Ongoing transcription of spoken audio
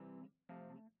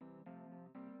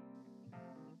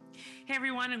Hey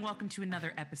everyone, and welcome to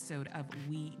another episode of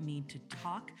We Need to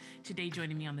Talk. Today,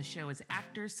 joining me on the show is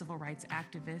actor, civil rights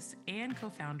activist, and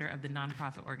co-founder of the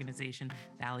nonprofit organization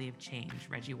Valley of Change,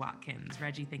 Reggie Watkins.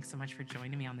 Reggie, thanks so much for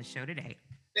joining me on the show today.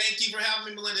 Thank you for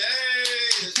having me, Melinda.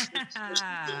 Hey, people clapping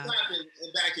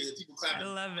back here. People clapping.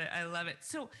 I love it.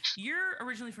 So you're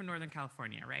originally from Northern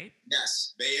California, right?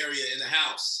 Yes, Bay Area in the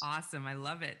house. Awesome, I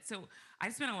love it. So I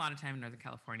spent a lot of time in Northern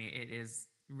California. It is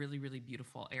really, really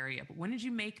beautiful area. But when did you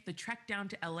make the trek down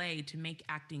to LA to make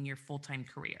acting your full-time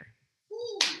career?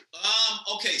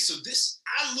 Okay, so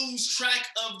I lose track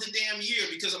of the damn year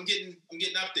because I'm getting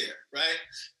up there, right?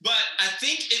 But I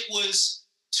think it was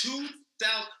 2000.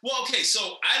 Well, okay,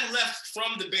 so I left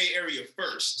from the Bay Area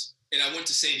first, and I went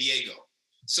to San Diego.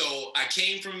 So I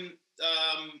came from,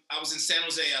 I was in San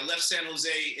Jose. I left San Jose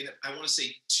in, I want to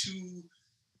say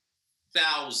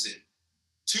 2000.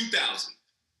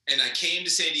 And I came to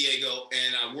San Diego,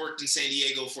 and I worked in San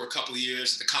Diego for a couple of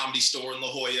years at the Comedy Store in La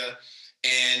Jolla.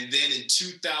 And then in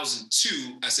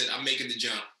 2002, I said, I'm making the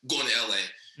jump, going to LA.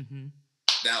 Mm-hmm.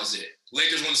 That was it.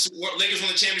 Lakers won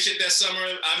the championship that summer.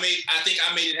 I think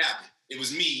I made it happen. It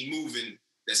was me moving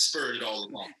that spurred it all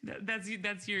along. That's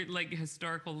your like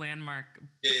historical landmark.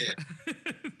 Yeah.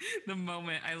 The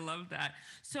moment. I love that.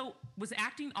 So was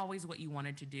acting always what you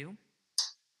wanted to do?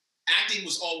 Acting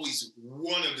was always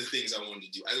one of the things I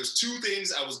wanted to do. There was two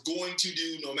things I was going to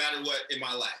do no matter what in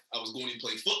my life. I was going to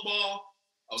play football.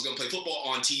 I was going to play football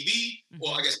on TV. Mm-hmm.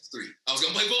 Well, I guess it's three. I was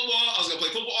going to play football. I was going to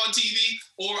play football on TV,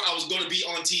 or I was going to be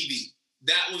on TV.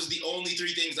 That was the only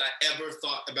three things I ever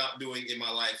thought about doing in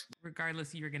my life.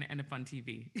 Regardless, you were going to end up on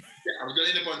TV. Yeah, I was going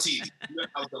to end up on TV.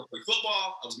 I was going to play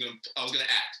football. I was going to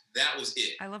act. That was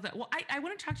it. I love that. Well, I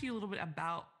want to talk to you a little bit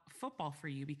about football for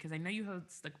you, because I know you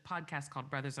host a podcast called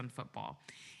Brothers on Football.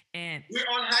 And we're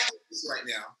on hiatus right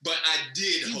now, but I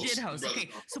did host. Okay.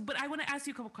 So, but I want to ask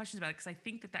you a couple questions about it, because I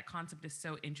think that concept is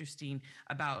so interesting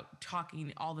about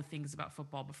talking all the things about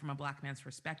football, but from a Black man's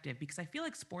perspective, because I feel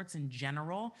like sports in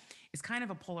general is kind of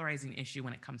a polarizing issue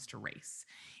when it comes to race.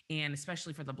 And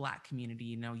especially for the Black community,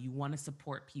 you know, you want to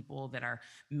support people that are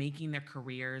making their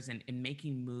careers and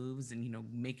making moves and, you know,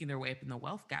 making their way up in the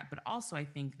wealth gap. But also I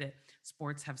think that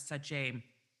sports have such a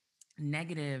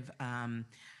negative, I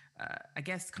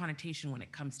guess, connotation when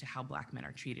it comes to how Black men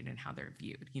are treated and how they're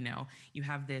viewed. You know, you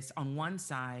have this on one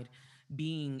side,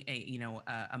 being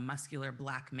a muscular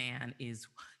Black man is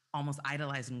almost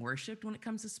idolized and worshipped when it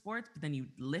comes to sports, but then you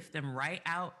lift them right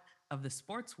out of the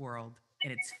sports world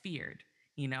and it's feared.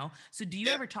 You know, so do you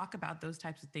ever talk about those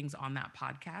types of things on that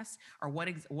podcast, or what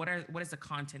is the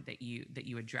content that you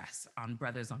address on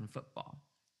Brothers on Football?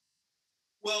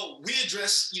 Well, we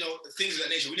address, things of that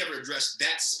nature. We never address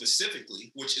that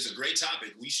specifically, which is a great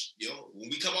topic. We, when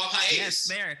we come off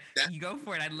hiatus. Yes, you go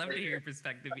for it. I'd love to hear your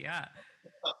perspective. Yeah.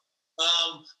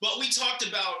 But we talked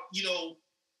about,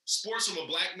 sports from a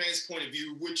Black man's point of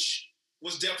view, which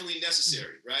was definitely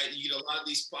necessary, right? You get a lot of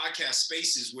these podcast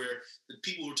spaces where the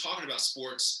people who are talking about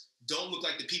sports don't look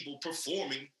like the people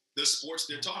performing the sports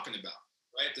they're talking about,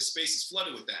 right? The space is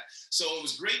flooded with that. So it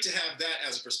was great to have that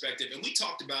as a perspective. And we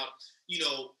talked about,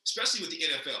 especially with the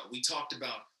NFL, we talked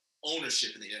about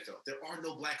ownership in the NFL. There are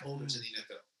no Black owners in the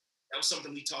NFL. That was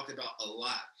something we talked about a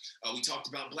lot. We talked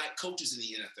about Black coaches in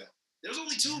the NFL. There's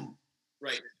only two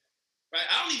right now. Right,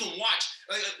 I don't even watch.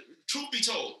 Truth be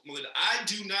told, Melinda, I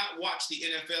do not watch the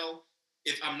NFL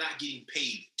if I'm not getting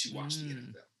paid to watch the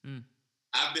NFL.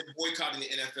 I've been boycotting the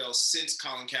NFL since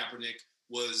Colin Kaepernick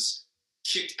was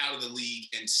kicked out of the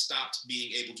league and stopped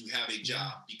being able to have a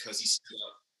job because he stood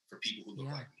up for people who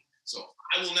look like me. So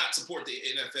I will not support the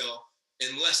NFL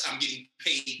unless I'm getting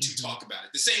paid to talk about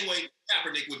it. The same way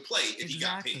Kaepernick would play if he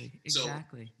got paid. So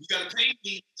you got to pay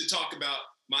me to talk about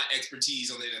my expertise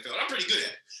on the NFL. I'm pretty good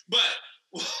at it. But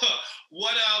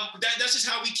that's just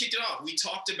how we kicked it off. We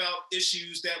talked about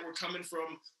issues that were coming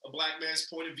from a Black man's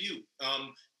point of view.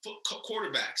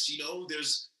 Quarterbacks,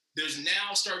 there's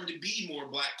now starting to be more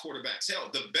Black quarterbacks. Hell,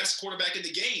 the best quarterback in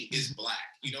the game is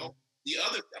Black. The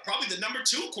other, probably the number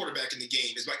 2 quarterback in the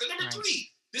game is Black. The number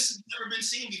 3. This has never been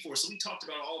seen before. So we talked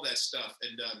about all that stuff,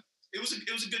 and it was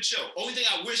a good show. Only thing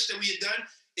I wish that we had done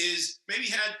is maybe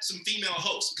had some female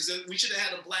hosts, because we should have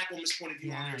had a Black woman's point of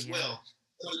view on here as well.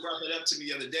 Someone brought that up to me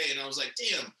the other day, and I was like,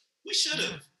 damn, we should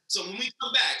have. So when we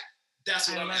come back, that's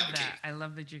what I'm advocating. I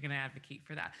love that you're going to advocate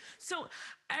for that. So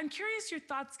I'm curious your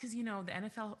thoughts, because, the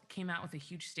NFL came out with a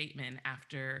huge statement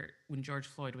after when George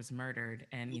Floyd was murdered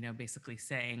and, basically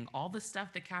saying all the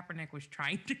stuff that Kaepernick was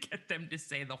trying to get them to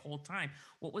say the whole time.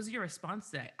 What was your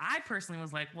response to that? I personally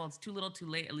was like, well, it's too little too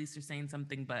late. At least they're saying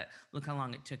something, but look how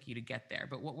long it took you to get there.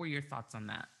 But what were your thoughts on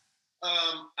that?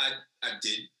 I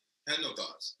did I had no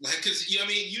thoughts. Like, because I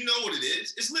mean, you know what it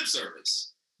is. It's lip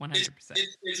service. 100%.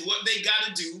 It's what they got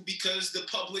to do because the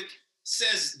public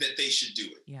says that they should do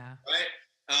it. Yeah. Right.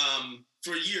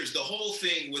 For years, the whole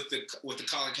thing with the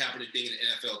Colin Kaepernick thing in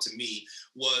the NFL to me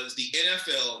was the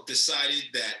NFL decided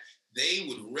that they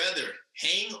would rather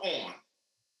hang on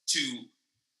to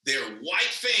their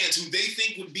white fans who they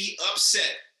think would be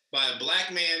upset by a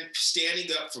black man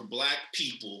standing up for black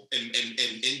people and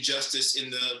injustice in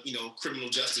the criminal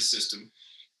justice system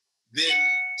than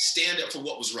stand up for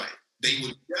what was right. They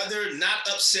would rather not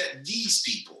upset these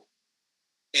people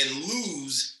and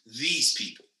lose these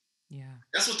people. Yeah.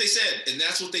 That's what they said, and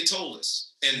that's what they told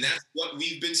us, and that's what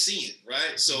we've been seeing,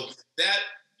 right? So that,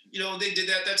 they did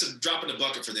that. That's a drop in the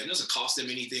bucket for them. It doesn't cost them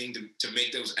anything to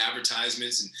make those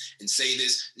advertisements and say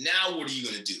this. Now what are you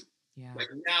going to do? Yeah. Like,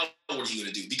 now what are you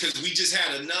going to do? Because we just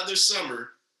had another summer,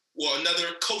 or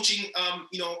another coaching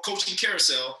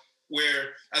carousel where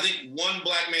I think one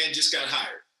black man just got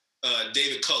hired.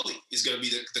 David Culley is going to be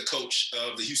the coach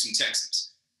of the Houston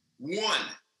Texans. One.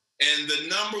 And the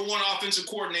number one offensive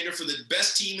coordinator for the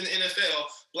best team in the NFL,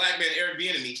 black man Eric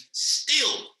Bieniemy,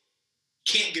 still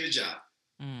can't get a job.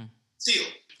 Still.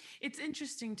 It's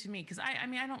interesting to me because I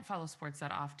mean, I don't follow sports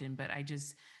that often, but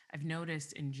I've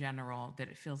noticed in general that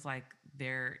it feels like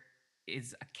there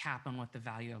is a cap on what the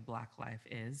value of Black life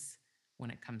is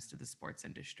when it comes to the sports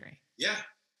industry. Yeah.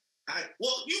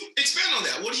 Well, you expand on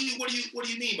that. What do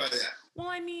you mean by that? Well,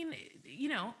 I mean,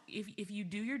 if you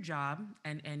do your job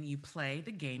and you play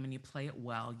the game and you play it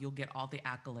well, you'll get all the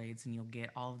accolades and you'll get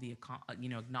all the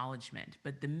acknowledgement.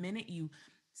 But the minute you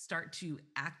start to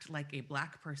act like a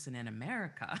Black person in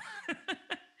America,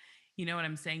 you know what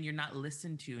I'm saying? You're not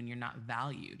listened to and you're not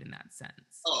valued in that sense.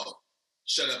 Oh,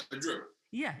 shut up and dribble.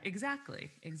 Yeah,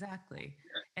 exactly. Yeah.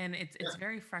 And it's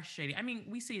very frustrating. I mean,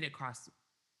 we see it across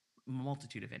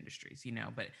multitude of industries,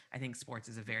 but I think sports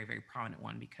is a very, very prominent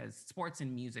one because sports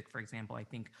and music, for example, I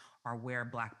think are where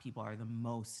Black people are the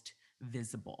most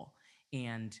visible.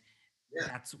 And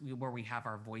that's where we have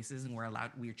our voices and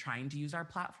we're trying to use our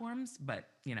platforms, but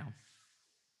And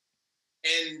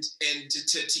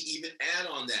to even add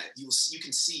on that, you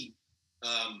can see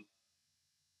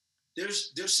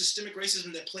there's systemic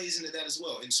racism that plays into that as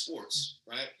well in sports,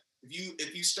 right?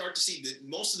 If you start to see that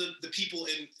most of the people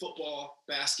in football,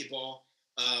 basketball,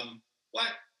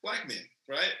 black men,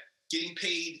 right, getting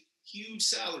paid huge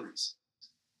salaries.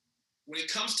 When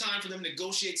it comes time for them to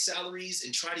negotiate salaries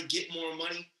and try to get more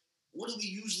money, what do we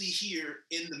usually hear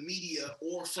in the media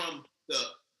or from the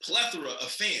plethora of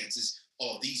fans is,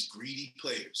 oh, these greedy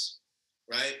players,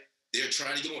 right? They're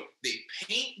trying to get more. They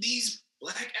paint these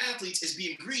Black athletes as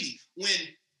being greedy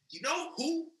when you know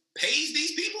who pays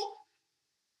these people?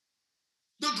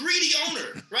 The greedy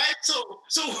owner, right? So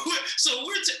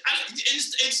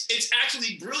it's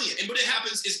actually brilliant. But it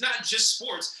happens. It's not just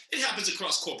sports. It happens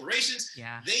across corporations.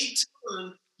 Yeah. They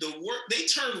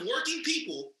turn working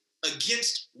people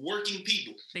against working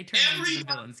people. They turn into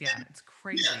villains. Yeah, it's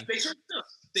crazy. Yeah,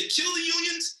 they kill the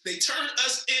unions. They turn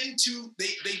us into.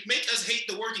 They make us hate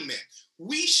the working man.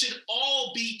 We should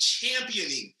all be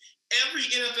championing every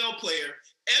NFL player,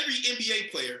 every NBA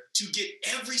player to get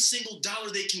every single dollar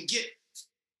they can get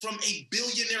from a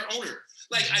billionaire owner.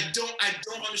 Like, I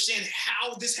don't understand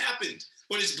how this happened,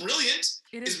 but it's brilliant.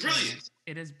 It's brilliant.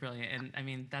 It is brilliant. And I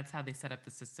mean, that's how they set up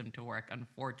the system to work,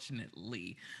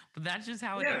 unfortunately. But that's just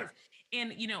how it is.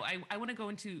 And, I want to go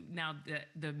into now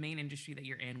the main industry that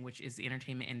you're in, which is the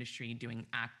entertainment industry, doing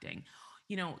acting.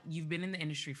 You've been in the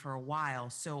industry for a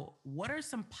while. So what are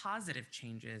some positive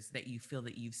changes that you feel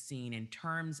that you've seen in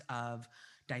terms of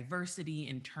diversity,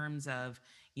 in terms of,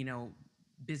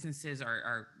 businesses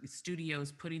or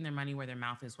studios putting their money where their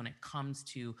mouth is when it comes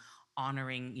to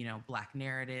honoring, Black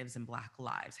narratives and Black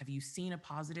lives? Have you seen a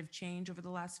positive change over the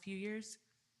last few years?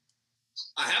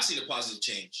 I have seen a positive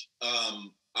change.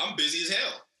 I'm busy as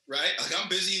hell, right? Like, I'm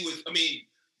busy with,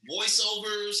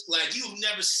 voiceovers. Like, you've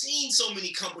never seen so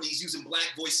many companies using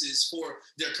Black voices for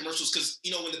their commercials because,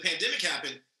 when the pandemic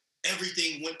happened,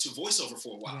 everything went to voiceover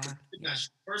for a while. Yeah.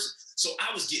 So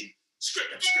I was getting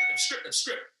script.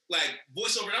 Like,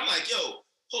 voiceover. And I'm like, yo,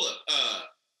 hold up.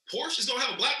 Porsche is going to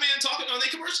have a Black man talking on their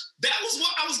commercial? That was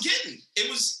what I was getting.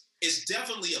 It's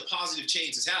definitely a positive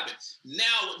change that's happened.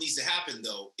 Now what needs to happen,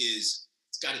 though, is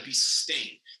it's got to be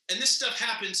sustained. And this stuff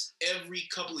happens every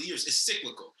couple of years. It's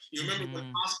cyclical. You remember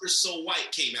when Oscars So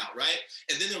White came out, right?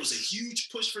 And then there was a huge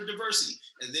push for diversity.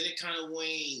 And then it kind of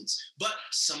wanes. But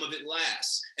some of it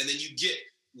lasts. And then you get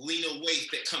Lena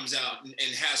Waithe that comes out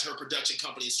and has her production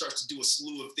company and starts to do a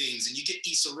slew of things. And you get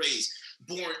Issa Rae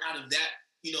born out of that,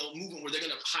 movement where they're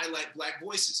going to highlight Black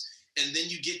voices. And then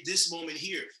you get this moment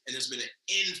here, and there's been an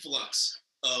influx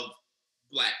of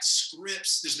Black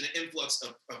scripts. There's been an influx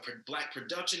of Black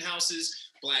production houses,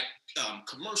 Black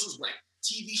commercials, Black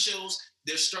TV shows.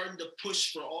 They're starting to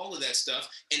push for all of that stuff,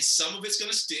 and some of it's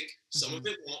going to stick, some of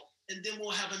it won't, and then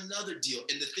we'll have another deal.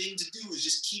 And the thing to do is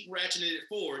just keep ratcheting it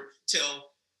forward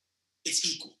till it's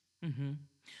equal.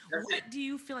 What do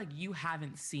you feel like you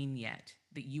haven't seen yet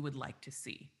that you would like to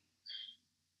see?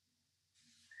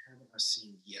 Haven't I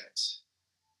seen yet?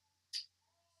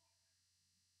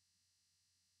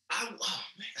 I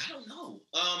don't know.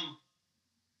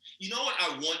 You know what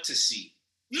I want to see?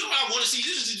 You know what I want to see?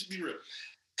 This is just be real.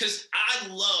 Because I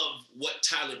love what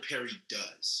Tyler Perry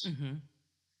does.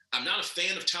 I'm not a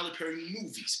fan of Tyler Perry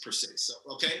movies per se. So,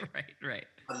 okay? Right.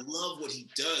 I love what he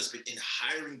does, but in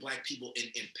hiring Black people and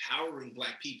empowering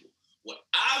Black people. What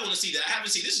I want to see that I haven't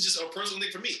seen, this is just a personal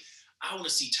thing for me. I want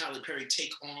to see Tyler Perry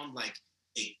take on like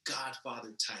a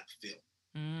Godfather type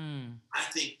film. I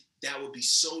think that would be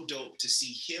so dope to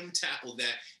see him tackle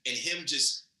that and him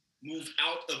just move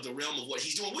out of the realm of what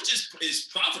he's doing, which is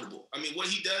profitable. I mean, what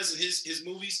he does in his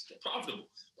movies, profitable.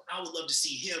 But I would love to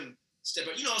see him step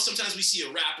up. You know, sometimes we see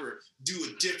a rapper do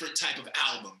a different type of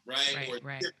album, right? Or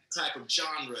a different type of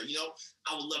genre. You know,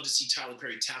 I would love to see Tyler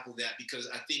Perry tackle that because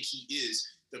I think he is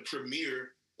the premier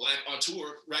Black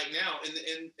auteur right now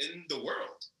in the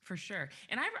world. For sure.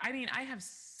 And I mean, I have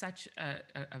such a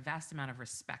vast amount of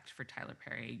respect for Tyler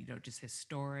Perry, you know, just his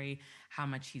story, how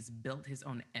much he's built his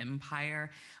own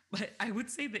empire. But I would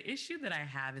say the issue that I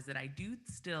have is that I do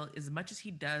still, as much as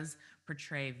he does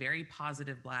portray very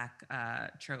positive Black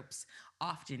tropes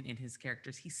often in his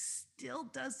characters, he still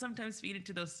does sometimes feed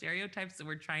into those stereotypes that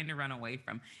we're trying to run away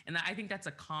from. And I think that's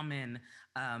a common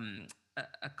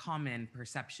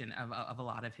perception of a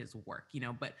lot of his work, you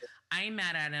know, but I'm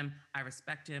mad at him. I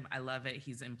respect him. I love it.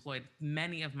 He's employed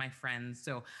many of my friends.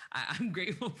 So I'm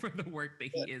grateful for the work that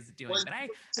he is doing. But I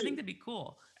think that'd be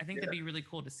cool. I think that'd be really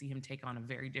cool to see him take on a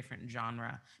very different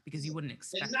genre because you wouldn't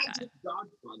expect and not that. Just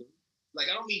Godfather. Like,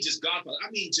 I don't mean just Godfather.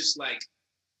 I mean just like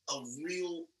a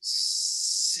real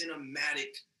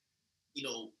cinematic, you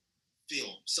know,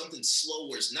 film, something slow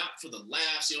where it's not for the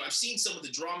laughs. You know, I've seen some of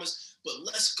the dramas, but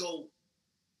let's go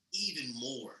even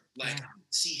more. Like,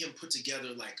 see him put together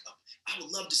like, I would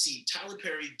love to see Tyler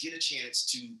Perry get a chance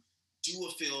to do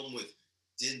a film with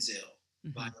Denzel,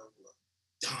 Viola,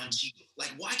 Don Cheadle.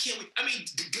 Like, why can't we? I mean,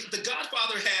 The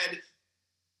Godfather had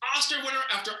Oscar winner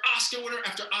after Oscar winner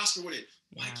after Oscar winner.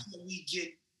 Why can't we get?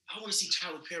 I want to see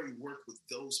Tyler Perry work with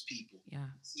those people.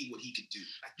 See what he could do.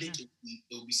 I think it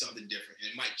would be something different,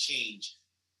 and it might change.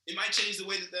 It might change the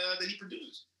way that he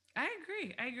produces. I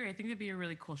agree. I think it'd be a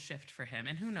really cool shift for him.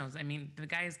 And who knows? I mean, the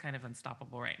guy is kind of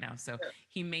unstoppable right now. So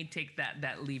he may take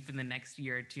that leap in the next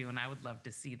year or two. And I would love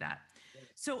to see that.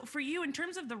 So for you, in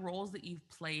terms of the roles that you've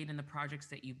played and the projects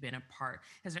that you've been a part,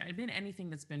 has there been anything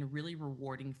that's been really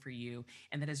rewarding for you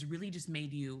and that has really just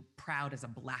made you proud as a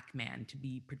Black man to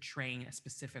be portraying a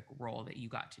specific role that you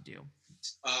got to do?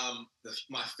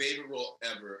 My favorite role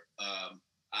ever,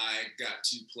 I got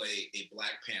to play a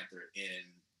Black Panther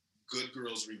in Good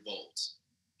Girls Revolt.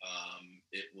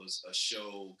 It was a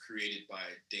show created by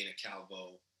Dana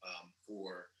Calvo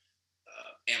for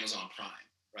Amazon Prime,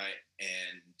 right?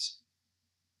 And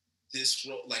this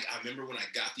role, like, I remember when I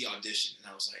got the audition and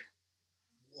I was like,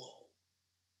 whoa,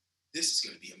 this is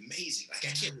going to be amazing. Like,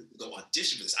 I can't go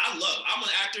audition for this. I'm an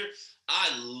actor. I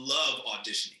love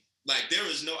auditioning. Like, there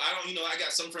is no, I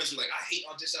got some friends who are like, I hate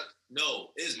audition. No,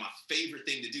 it is my favorite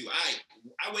thing to do.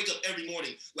 I wake up every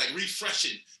morning, like,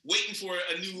 refreshing, waiting for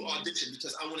a new audition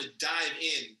because I want to dive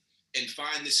in and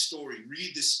find this story,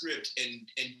 read the script, and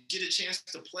get a chance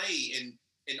to play and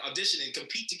audition and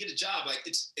compete to get a job. Like,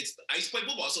 it's I used to play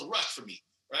football. It's a rush for me,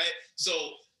 right? So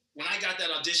when I got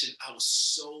that audition, I was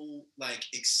so, like,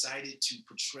 excited to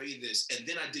portray this. And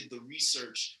then I did the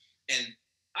research, and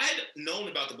I had known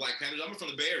about the Black Panthers. I'm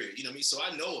from the Bay Area, you know what I mean? So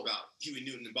I know about Huey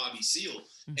Newton and Bobby Seale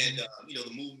and,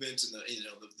 the movements and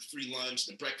the free lunch,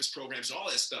 the breakfast programs, and all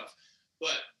that stuff.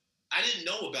 But I didn't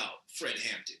know about Fred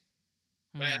Hampton,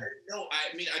 right? I didn't know.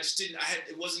 I mean, I just didn't.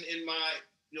 It wasn't in my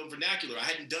vernacular. I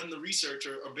hadn't done the research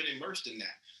or been immersed in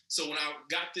that. So when I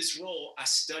got this role, I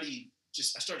started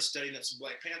studying up some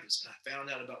Black Panthers, and I found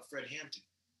out about Fred Hampton,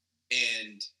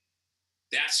 and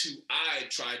that's who I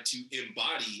tried to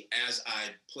embody as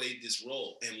I played this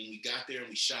role. And when we got there and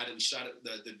we shot it.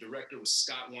 The director was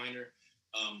Scott Weiner,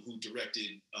 who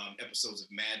directed episodes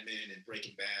of Mad Men and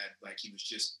Breaking Bad. Like, he was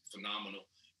just phenomenal.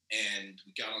 And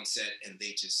we got on set, and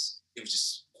it was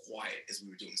just quiet as we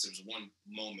were doing. So there was one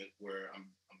moment where I'm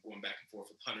going back and forth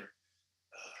with Hunter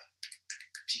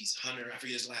P. geez, Hunter, I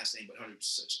forget his last name, but Hunter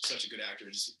was such a good actor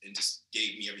and just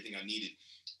gave me everything I needed.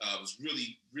 It was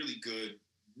really, really good,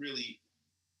 really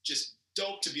just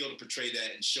dope to be able to portray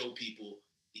that and show people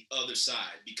the other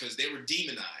side because they were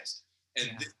demonized. And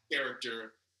this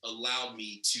character allowed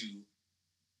me to,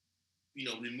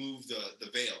 remove the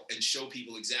veil and show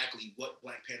people exactly what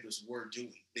Black Panthers were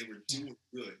doing. They were doing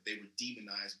good. They were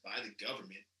demonized by the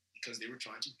government because they were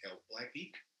trying to help Black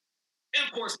people. And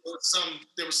of course,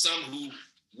 there were some who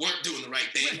weren't doing the right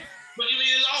thing. But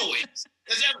as always,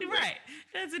 that's everywhere. Right.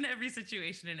 That's in every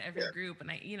situation, in every group. And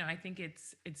I think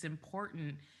it's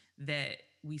important that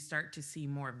we start to see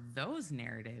more of those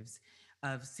narratives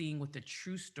of seeing what the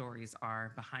true stories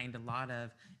are behind a lot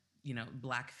of,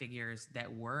 Black figures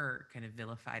that were kind of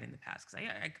vilified in the past. Because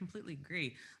I completely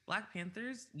agree. Black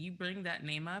Panthers, you bring that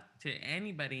name up to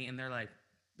anybody and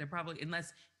they're probably,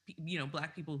 unless,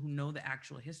 Black people who know the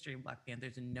actual history of Black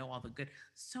Panthers and know all the good.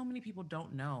 So many people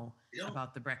don't know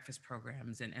about the breakfast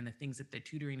programs and the things that the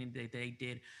tutoring and they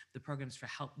did, the programs for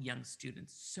help young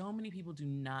students. So many people do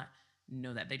not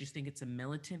know that. They just think it's a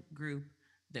militant group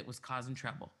that was causing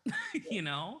trouble,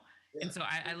 Yeah. And so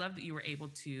I love that you were able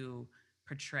to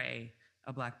portray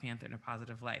a Black Panther in a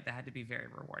positive light. That had to be very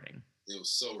rewarding. It was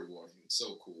so rewarding,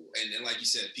 so cool. And like you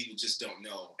said, people just don't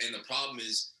know. And the problem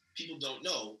is people don't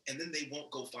know, and then they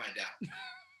won't go find out.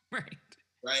 Right?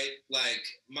 Like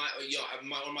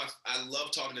I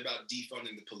love talking about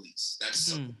defunding the police. That's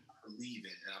something I believe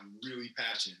in and I'm really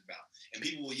passionate about. And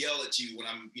people will yell at you when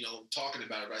I'm, talking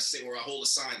about it. I say, or I hold a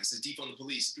sign that says defund the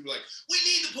police. People are like, we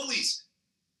need the police.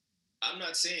 I'm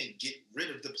not saying get rid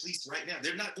of the police right now.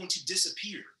 They're not going to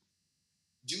disappear.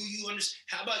 Do you understand?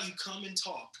 How about you come and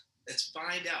talk? Let's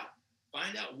find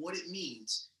out what it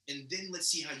means. And then let's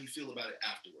see how you feel about it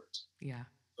afterwards. Yeah.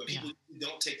 But people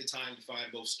don't take the time to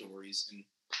find both stories. And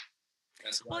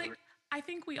that's why I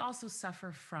think we also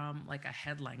suffer from like a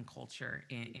headline culture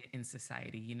in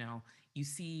society. You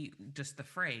see just the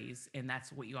phrase and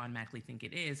that's what you automatically think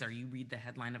it is, or you read the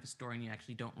headline of a story and you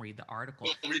actually don't read the article.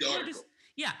 Don't read the article.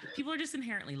 People are just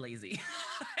inherently lazy.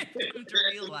 I've come to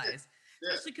realize.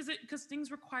 Especially because things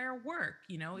require work.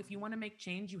 If you want to make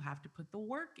change, you have to put the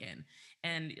work in.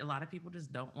 And a lot of people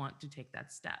just don't want to take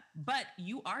that step. But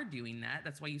you are doing that.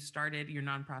 That's why you started your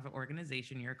nonprofit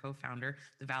organization. You're a co-founder,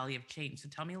 The Valley of Change. So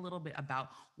tell me a little bit about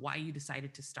why you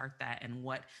decided to start that and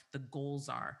what the goals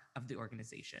are of the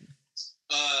organization.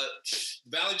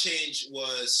 Valley Change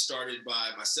was started by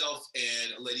myself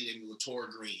and a lady named LaTora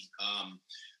Green.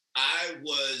 I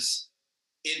was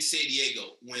in San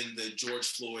Diego when the George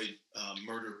Floyd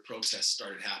murder protests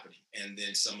started happening, and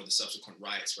then some of the subsequent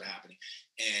riots were happening.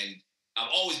 And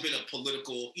I've always been a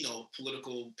political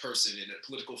person and a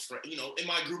political friend. In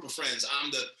my group of friends, I'm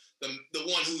the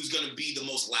one who's going to be the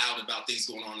most loud about things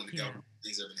going on in the government,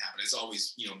 things that have been happening. It's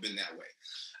always been that way.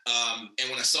 And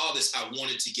when I saw this, I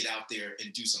wanted to get out there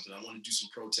and do something. I wanted to do some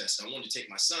protests. I wanted to take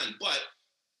my son, but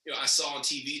I saw on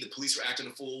TV the police were acting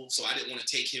a fool, so I didn't want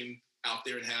to take him out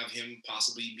there and have him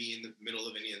possibly be in the middle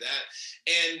of any of that.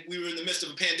 And we were in the midst of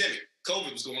a pandemic.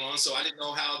 COVID was going on, so I didn't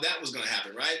know how that was going to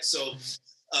happen, right? So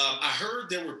I heard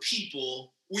there were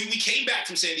people, we came back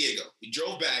from San Diego. We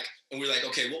drove back, and we were like,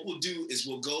 okay, what we'll do is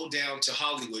we'll go down to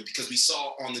Hollywood because we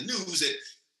saw on the news that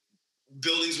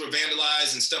buildings were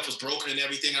vandalized and stuff was broken and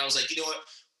everything. And I was like, you know what?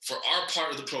 For our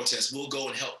part of the protest, we'll go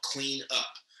and help clean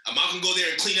up. I'm not going to go there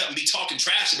and clean up and be talking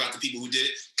trash about the people who did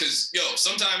it because,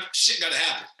 sometimes shit got to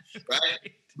happen,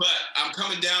 right? But I'm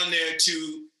coming down there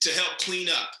to help clean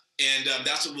up, and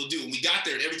that's what we'll do. And we got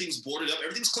there, and everything's boarded up.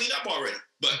 Everything's cleaned up already.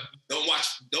 But don't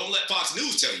let Fox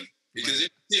News tell you because it's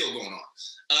still going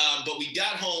on. But we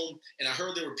got home, and I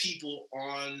heard there were people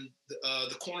on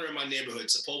the corner of my neighborhood,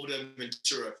 Sepulveda and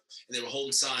Ventura, and they were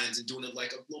holding signs and doing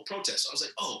like a little protest. So I was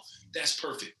like, oh, that's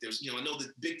perfect. There's, I know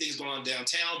the big things going on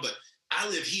downtown, but I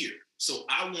live here. So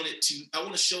I want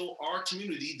to show our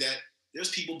community that there's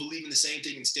people believing the same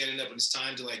thing and standing up, and it's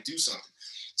time to do something.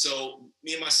 So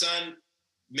me and my son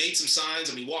made some signs,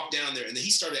 and we walked down there, and then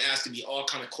he started asking me all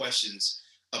kind of questions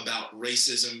about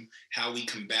racism, how we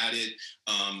combat it,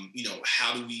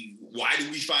 why do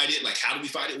we fight it? Like, how do we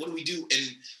fight it? What do we do?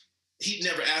 And he'd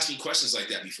never asked me questions like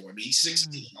that before. I mean, he's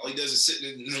 16. All he does is sit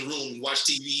in the room and watch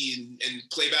TV and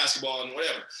play basketball and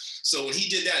whatever. So when he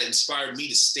did that, it inspired me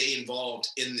to stay involved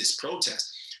in this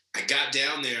protest. I got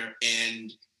down there,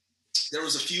 and there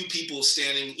was a few people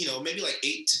standing, maybe like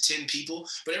 8 to 10 people,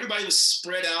 but everybody was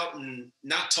spread out and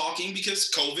not talking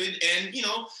because COVID. And,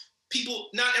 people,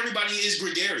 not everybody is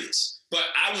gregarious, but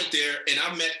I went there and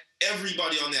I met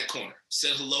everybody on that corner,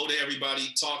 said hello to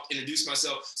everybody, talked, introduced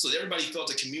myself. So everybody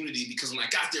felt a community because when I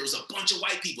got there, it was a bunch of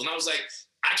white people. And I was like,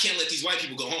 I can't let these white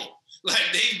people go home. Like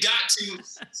they've got to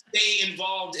stay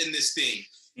involved in this thing.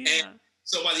 Yeah. And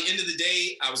so by the end of the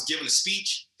day, I was given a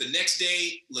speech. The next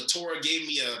day, Latora gave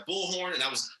me a bullhorn, and I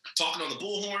was talking on the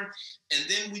bullhorn. And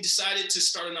then we decided to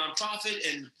start a nonprofit,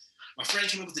 and my friend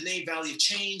came up with the name Valley of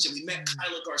Change, and we met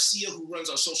Kyla Garcia, who runs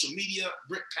our social media.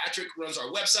 Britt Patrick runs our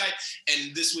website,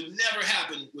 and this would never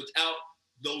happen without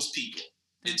those people.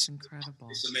 That's incredible.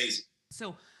 It's amazing.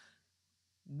 So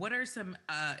what are some,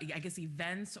 I guess,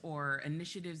 events or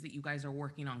initiatives that you guys are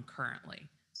working on currently?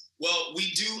 Well, we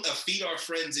do a Feed Our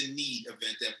Friends in Need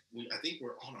event that I think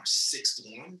we're on our 6th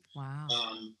one. Wow.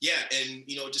 Yeah, and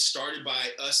it just started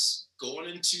by us going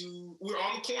into, we were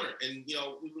on the corner, and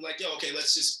we were like, okay,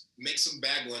 let's just make some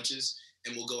bag lunches,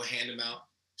 and we'll go hand them out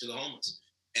to the homeless.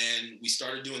 And we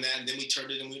started doing that, and then we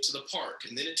turned it and went to the park,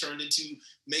 and then it turned into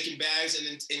making bags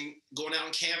and going out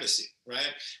and canvassing. Right?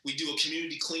 We do a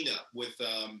community cleanup with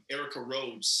Erica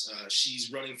Rhodes.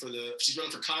 She's running for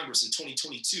Congress in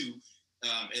 2022.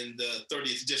 In the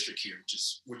 30th district here,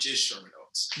 which is Sherman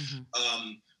Oaks.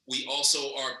 Mm-hmm. We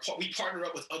also we partner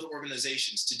up with other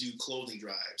organizations to do clothing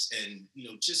drives, and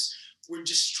we're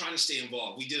just trying to stay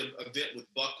involved. We did an event with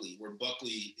Buckley, where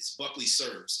Buckley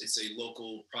Serves. It's a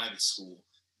local private school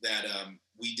that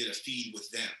we did a feed with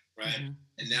them, right? Mm-hmm.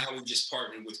 And now we just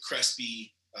partnered with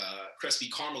Crespi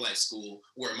Carmelite School,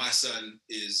 where my son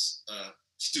is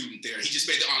student there. He just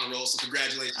made the honor roll, so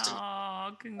congratulations to him. Oh,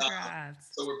 congrats.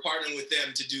 So we're partnering with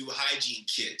them to do hygiene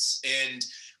kits. And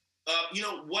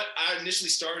what I initially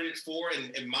started it for,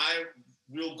 and my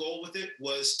real goal with it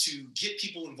was to get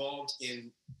people involved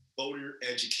in voter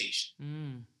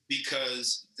education,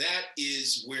 because that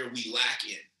is where we lack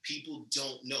in. People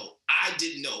don't know. I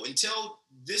didn't know until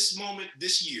this moment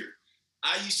this year.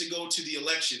 I used to go to the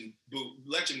election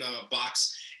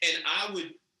box, and I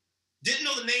didn't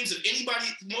know the names of anybody,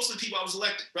 most of the people I was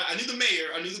elected, right? I knew the mayor,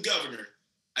 I knew the governor.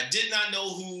 I did not know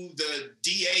who the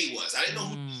DA was. I didn't know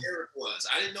who the sheriff was.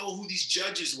 I didn't know who these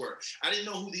judges were. I didn't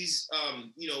know who these,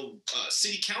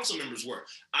 city council members were.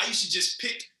 I used to just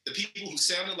pick the people who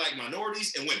sounded like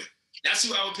minorities and women. That's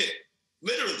who I would pick,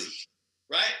 literally,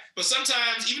 right? But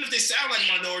sometimes, even if they sound like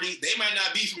minority, they might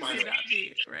not be from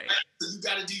minority. Right. So you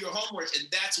got to do your homework, and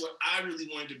that's what I really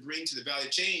wanted to bring to the Valley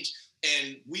of Change.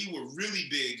 And we were really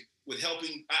big with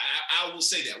helping, I will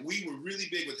say that, we were really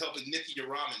big with helping Nithya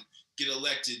Raman get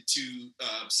elected to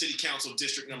City Council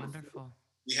District Number 4.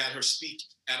 We had her speak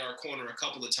at our corner a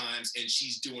couple of times, and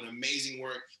she's doing amazing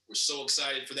work. We're so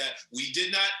excited for that. We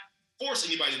did not force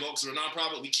anybody to vote because we're a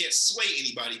nonprofit. We can't sway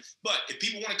anybody. But if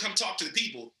people want to come talk to the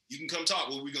people, you can come talk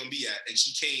where we're going to be at. And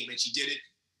she came, and she did it,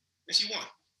 and she won.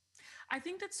 I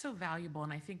think that's so valuable,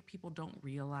 and I think people don't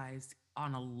realize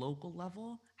on a local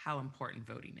level how important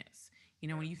voting is.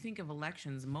 When you think of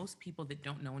elections, most people that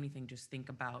don't know anything just think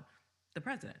about the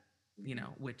president,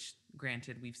 which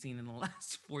granted, we've seen in the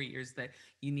last 4 years that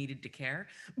you needed to care.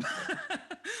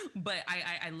 But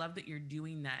I love that you're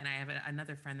doing that. And I have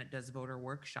another friend that does voter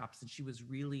workshops, and she was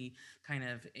really kind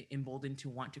of emboldened to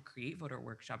want to create voter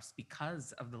workshops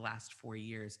because of the last 4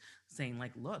 years, saying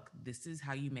like, look, this is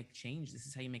how you make change. This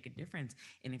is how you make a difference.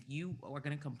 And if you are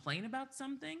going to complain about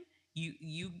something, you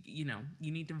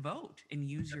need to vote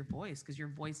and use your voice, because your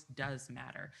voice does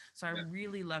matter. So I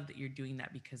really love that you're doing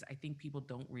that, because I think people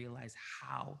don't realize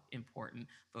how important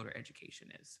voter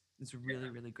education is. It's really,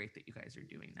 really great that you guys are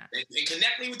doing that. And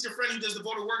connect me with your friend who does the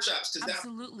voter workshops.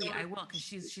 Absolutely, I will,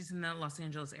 because she's in the Los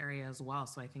Angeles area as well.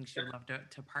 So I think she'd love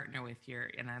to partner with you.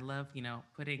 And I love,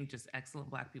 putting just excellent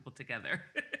Black people together.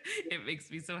 It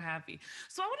makes me so happy.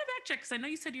 So I want to backtrack, because I know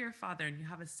you said you're a father and you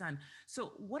have a son.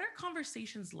 So what are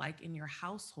conversations like in your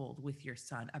household with your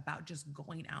son about just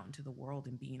going out into the world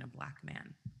and being a Black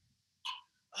man?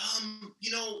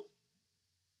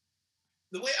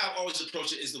 The way I've always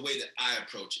approached it is the way that I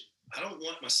approach it. I don't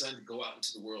want my son to go out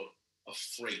into the world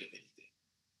afraid of anything.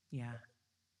 Yeah.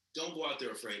 Don't go out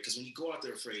there afraid, because when you go out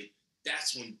there afraid,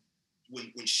 that's when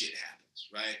shit happens,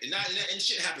 right? And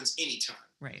shit happens anytime.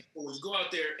 Right. But when you go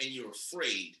out there and you're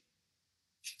afraid,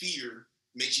 fear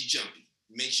makes you jumpy,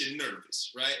 makes you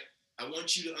nervous, right? I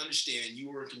want you to understand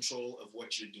you are in control of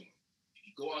what you're doing. If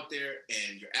you go out there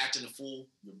and you're acting a fool,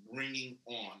 you're bringing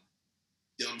on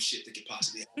dumb shit that could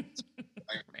possibly happen.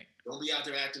 Right? Don't be out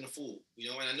there acting a fool,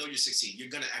 and I know you're 16. You're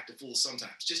going to act a fool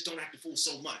sometimes. Just don't act a fool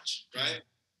so much, right?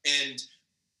 And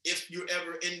if you're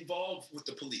ever involved with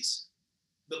the police,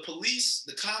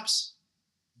 the cops,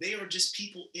 they are just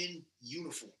people in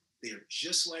uniform. They're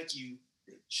just like you.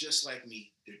 They're just like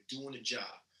me. They're doing a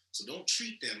job. So don't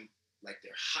treat them like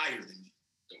they're higher than you.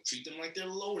 Don't treat them like they're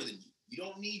lower than you. You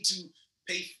don't need to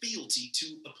pay fealty to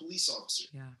a police officer.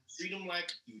 Yeah. Treat them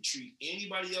like you treat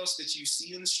anybody else that you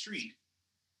see in the street.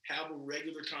 have a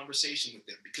regular conversation with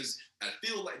them, because I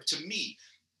feel like, to me,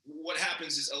 what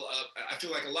happens is, I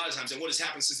feel like a lot of times, and what has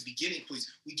happened since the beginning,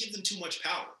 police, we give them too much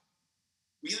power.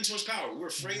 We give them too much power. We're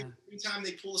afraid every time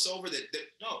they pull us over that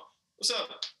no, what's up,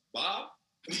 Bob?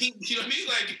 I mean, you know what I mean?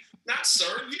 Like, not sir.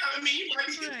 You know what I mean? You might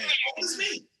be thinking, hey, old as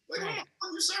me. Like, what am I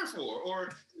calling you sir for?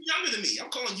 Or younger than me. I'm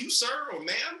calling you sir or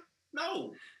ma'am.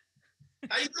 No.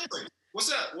 How you doing?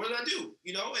 What's up? What did I do?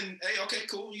 You know, and hey, okay,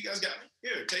 cool. You guys got me.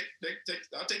 Here, take.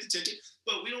 I'll take the ticket.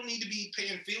 But we don't need to be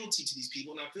paying fealty to these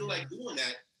people. And I feel like doing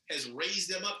that has raised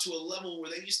them up to a level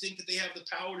where they just think that they have the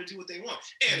power to do what they want.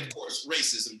 And of course,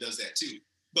 racism does that too.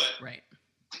 But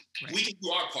we can do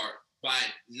our part by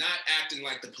not acting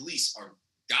like the police are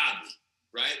godly,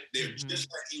 right? They're just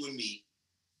like you and me.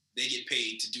 They get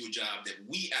paid to do a job that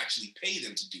we actually pay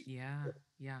them to do. Yeah.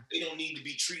 They don't need to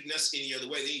be treating us any other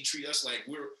way. They need to treat us like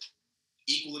we're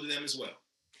equal to them as well.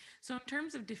 So in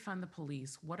terms of defund the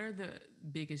police, what are the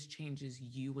biggest changes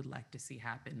you would like to see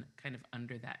happen kind of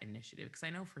under that initiative? Because I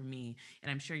know for me,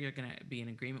 and I'm sure you're going to be in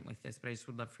agreement with this, but I just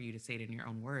would love for you to say it in your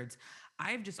own words.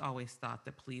 I've just always thought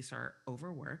that police are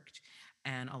overworked,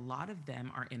 and a lot of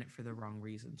them are in it for the wrong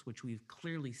reasons, which we've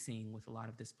clearly seen with a lot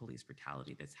of this police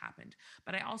brutality that's happened.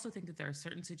 But I also think that there are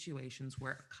certain situations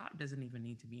where a cop doesn't even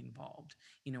need to be involved.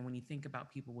 You know, when you think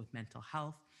about people with mental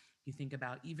health, you think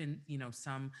about even, you know,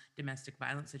 some domestic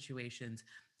violence situations.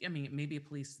 I mean, maybe a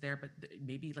police there, but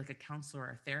maybe like a counselor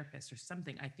or a therapist or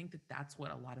something. I think that that's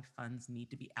what a lot of funds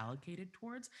need to be allocated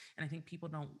towards. And I think people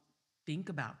don't think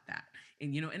about that.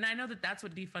 And, you know, and I know that that's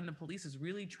what Defund the Police is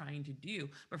really trying to do.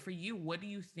 But for you, what do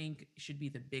you think should be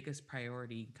the biggest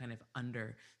priority kind of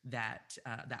under that,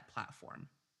 that platform?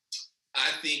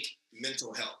 I think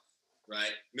mental health.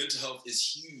 Right? Mental health is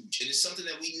huge. And it's something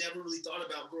that we never really thought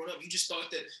about growing up. You just thought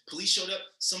that police showed up,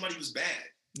 somebody was bad.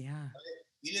 Yeah. Right?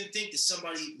 You didn't think that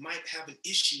somebody might have an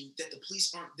issue that the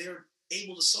police aren't there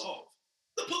able to solve.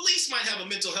 The police might have a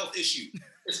mental health issue.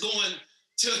 It's going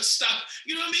to stop.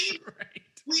 You know what I mean? Right.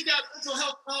 We got mental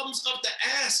health problems up the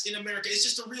ass in America. It's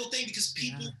just a real thing because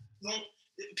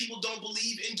people don't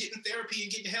believe in getting therapy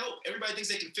and getting help. Everybody thinks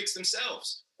they can fix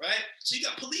themselves, right? So you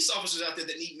got police officers out there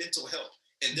that need mental help.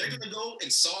 And they're going to go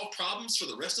and solve problems for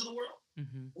the rest of the world.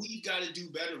 We've got to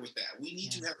do better with that. We need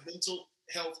to have mental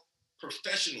health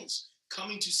professionals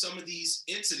coming to some of these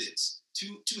incidents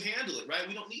to handle it, right?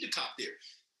 We don't need a cop there.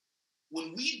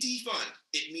 When we defund,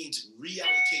 it means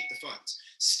reallocate the funds.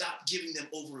 Stop giving them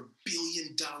over $1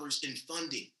 billion in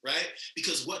funding, right?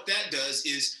 Because what that does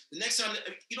is the next time,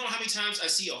 you know how many times I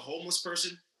see a homeless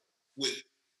person with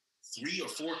 3 or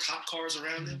 4 cop cars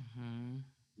around them?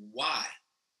 Why?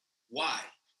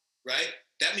 Right?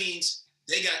 That means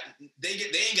they ain't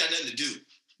got nothing to do.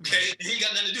 Okay, they ain't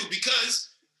got nothing to do because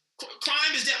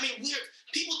crime is that. I mean,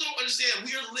 people don't understand.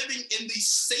 We are living in the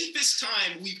safest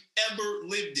time we've ever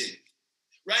lived in,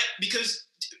 right? Because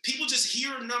people just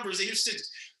hear numbers, they hear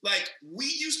statistics. Like we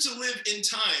used to live in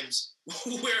times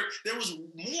where there was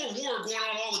more war going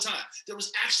on all the time. There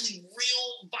was actually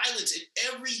real violence,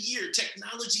 and every year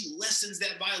technology lessens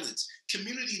that violence.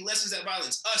 Community lessens that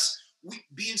violence. Us. We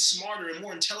being smarter and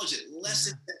more intelligent,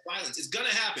 lessen that violence. It's gonna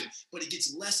happen, but it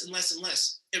gets less and less and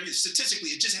less. Statistically,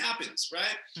 it just happens,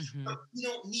 right? But we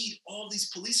don't need all these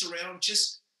police around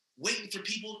just waiting for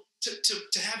people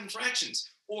to have infractions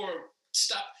or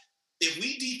stop. If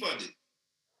we defunded,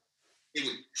 it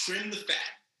would trim the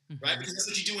fat, right? Because that's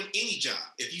what you do in any job.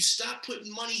 If you stop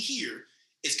putting money here,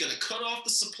 it's gonna cut off the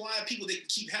supply of people they can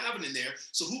keep having in there.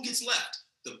 So who gets left?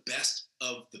 The best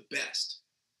of the best.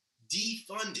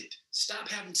 Defund it. Stop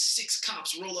having 6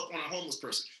 cops roll up on a homeless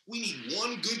person. We need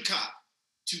 1 good cop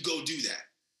to go do that,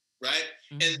 right?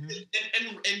 And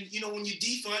you know, when you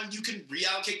defund, you can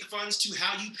reallocate the funds to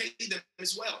how you pay them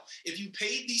as well. If you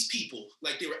paid these people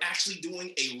like they were actually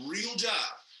doing a real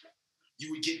job, you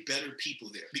would get better people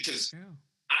there. Because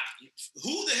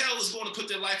who the hell is going to put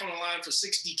their life on the line for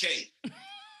 $60K?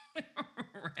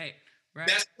 Right.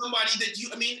 That's somebody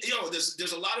that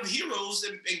there's a lot of heroes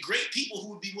and great people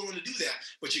who would be willing to do that.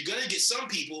 But you're going to get some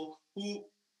people who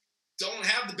don't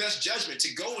have the best judgment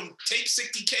to go and take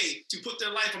 $60K to put their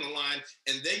life on the line,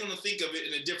 and they're going to think of it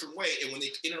in a different way. And when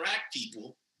they interact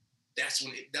people, that's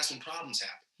when problems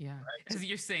happen. Yeah. Right? As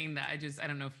you're saying that, I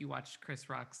don't know if you watched Chris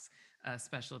Rock's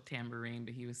special Tambourine,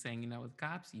 but he was saying, you know, with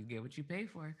cops, you get what you pay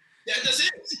for. Yeah, that's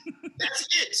it. That's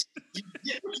it. You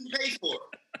get what you pay for.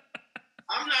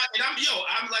 I'm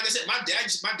like I said, my dad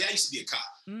used to be a cop.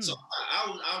 So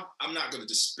I'm not going to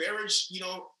disparage, you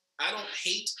know, I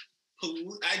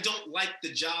don't like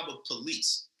the job of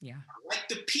police. Yeah. I like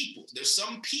the people. There's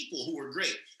some people who are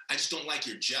great. I just don't like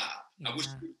your job. I wish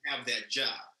you didn't have that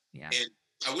job. Yeah. And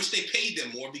I wish they paid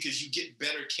them more because you get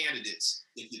better candidates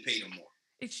if you pay them more.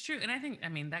 It's true. And I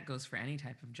mean, that goes for any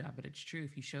type of job, but it's true.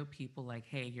 If you show people like,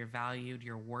 hey, you're valued,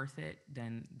 you're worth it,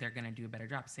 then they're going to do a better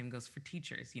job. Same goes for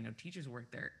teachers. You know, teachers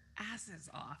work their asses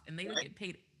off and they don't get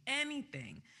paid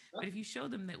anything. But if you show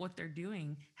them that what they're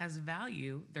doing has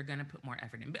value, they're going to put more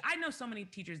effort in. But I know so many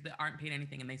teachers that aren't paid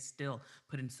anything and they still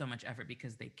put in so much effort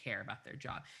because they care about their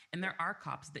job. And there are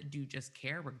cops that do just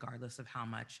care regardless of how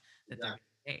much that they're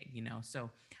paid, you know?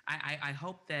 So I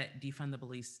hope that Defund the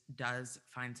Police does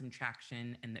find some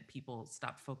traction and that people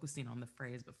stop focusing on the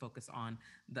phrase, but focus on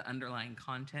the underlying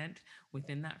content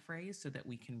within that phrase so that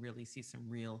we can really see some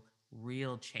real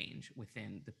change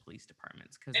within the police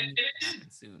departments, because it needs to happen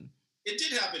soon. It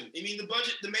did happen. I mean,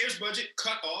 the mayor's budget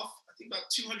cut off, I think, about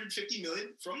 $250 million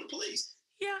from the police.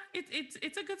 Yeah,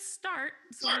 it's a good start.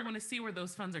 So I want to see where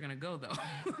those funds are going to go, though.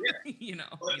 Yeah. You know,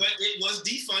 but it was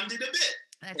defunded a bit.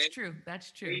 That's true.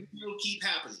 That's true. It will keep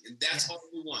happening, and that's all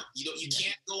we want. You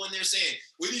can't go in there saying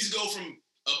we need to go from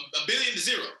a billion to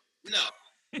zero. No,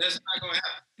 that's not going to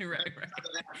happen. Right.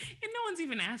 And no one's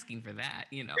even asking for that,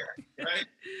 you know. Yeah, right.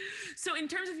 So, in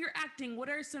terms of your acting, what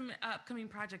are some upcoming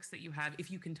projects that you have, if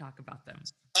you can talk about them?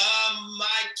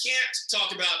 I can't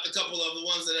talk about a couple of the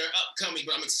ones that are upcoming,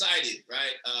 but I'm excited.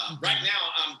 Right. Right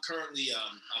now, I'm currently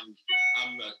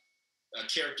I'm a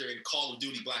character in Call of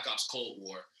Duty Black Ops Cold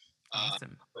War.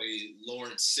 Awesome. Play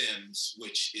Lawrence Sims,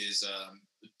 which is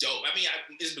dope. I mean,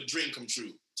 it's a dream come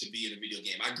true to be in a video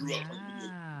game. I grew up playing video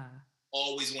games.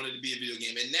 Always wanted to be a video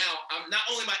game, and now I'm not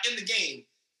only am I in the game,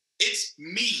 it's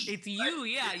me. It's you,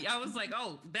 yeah. I was like,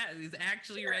 oh, that is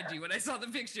actually Reggie when I saw the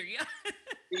picture. Yeah.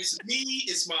 It's me.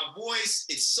 It's my voice.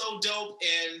 It's so dope,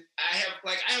 and I have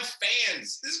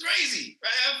fans. This is crazy.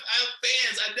 I have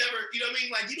fans. I never, you know what I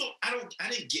mean? Like I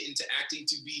didn't get into acting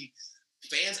to be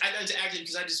fans. I got into acting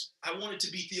because I wanted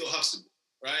to be Theo Huxtable,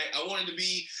 right? I wanted to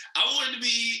be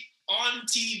on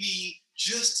TV,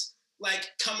 just like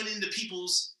coming into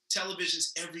people's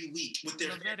televisions every week with their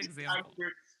that example.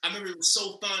 I remember it was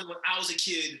so fun when I was a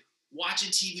kid watching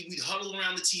TV. We'd huddle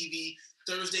around the TV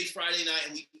Thursday, Friday night,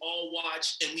 and we all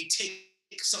watch and we take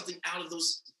something out of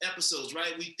those episodes,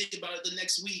 right? We think about it the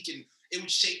next week, and it would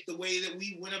shape the way that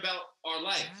we went about our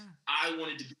life. Yeah. I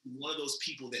wanted to be one of those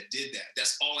people that did that.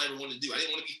 That's all I ever wanted to do. I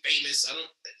didn't want to be famous. None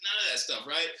of that stuff,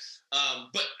 right?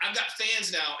 But I've got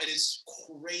fans now, and it's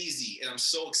crazy, and I'm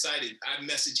so excited. I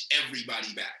message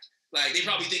everybody back. Like, they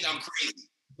probably think I'm crazy.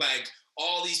 Like,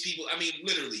 all these people, I mean,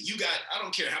 literally, I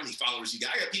don't care how many followers you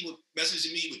got. I got people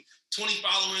messaging me with 20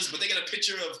 followers, but they got a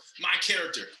picture of my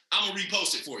character. I'm going to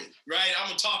repost it for you, right? I'm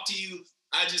going to talk to you.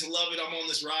 I just love it. I'm on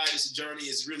this ride. It's a journey.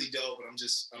 It's really dope, and I'm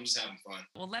just having fun.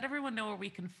 Well, let everyone know where we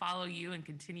can follow you and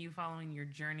continue following your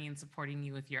journey and supporting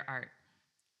you with your art.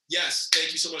 Yes,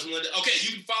 thank you so much, Melinda. Okay,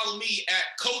 you can follow me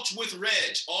at Coach with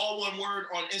Reg, all one word,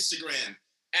 on Instagram,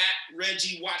 at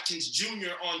Reggie Watkins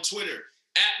Jr. on Twitter,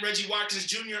 at Reggie Watkins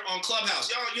Jr. on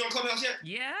Clubhouse. Y'all, you on Clubhouse yet?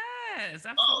 Yes,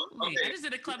 absolutely. Oh, okay. I just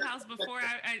did a Clubhouse before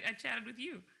I chatted with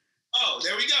you. Oh,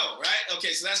 there we go, right?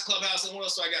 Okay, so that's Clubhouse. And what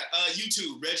else do I got?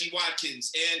 YouTube, Reggie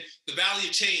Watkins, and The Valley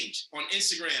of Change on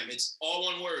Instagram. It's all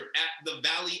one word, at The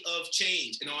Valley of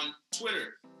Change. And on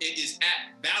Twitter, it is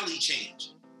at Valley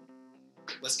Change.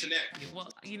 Let's connect. Well,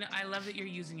 I love that you're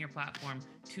using your platform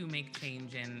to make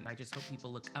change, and I just hope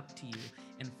people look up to you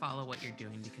and follow what you're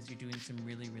doing, because you're doing some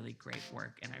really, really great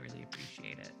work, and I really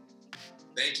appreciate it.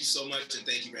 Thank you so much, and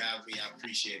thank you for having me. I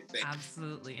appreciate it.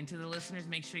 Absolutely. And to the listeners,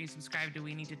 make sure you subscribe to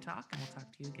We Need to Talk, and we'll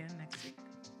talk to you again next week.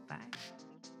 Bye.